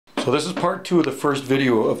So this is part 2 of the first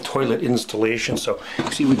video of toilet installation. So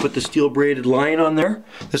you see we put the steel braided line on there.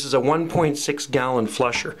 This is a 1.6 gallon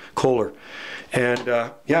flusher, Kohler. And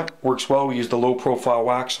yeah, works well. We use the low profile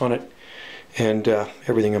wax on it. And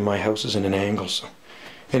everything in my house is in an angle. So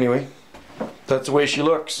anyway, that's the way she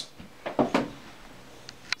looks.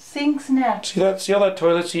 Sinks nap. See that? See how that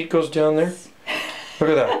toilet seat goes down there? Look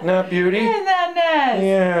at that. Isn't that beauty? Isn't that nice?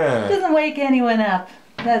 Yeah. Doesn't wake anyone up.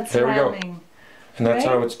 That's there we go. And that's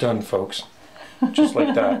right? how it's done, folks. Just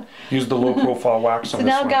like that. Use the low profile wax on So this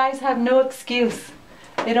now one. guys have no excuse.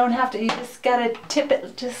 They don't have to, you just gotta tip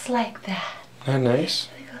it just like that. Isn't that nice?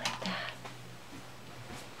 They go like that.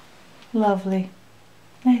 Lovely.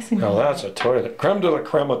 Nice and Now good. that's a toilet. Creme de la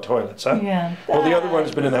creme of toilets, huh? Yeah. Well, the other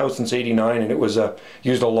one's been in the house since '89, and it was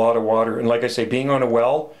used a lot of water. And like I say, being on a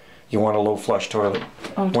well, you want a low flush toilet.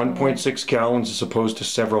 Oh, totally. 1.6 gallons as opposed to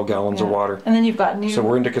several gallons of water. And then you've got new. So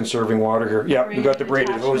we're into conserving water here. Yeah, we got the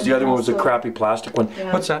braided hose. The other one was a crappy plastic one.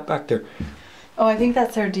 Yeah. What's that back there? Oh, I think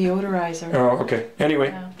that's our deodorizer. Oh, okay. Anyway,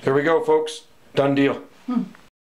 Yeah. there we go, folks. Done deal.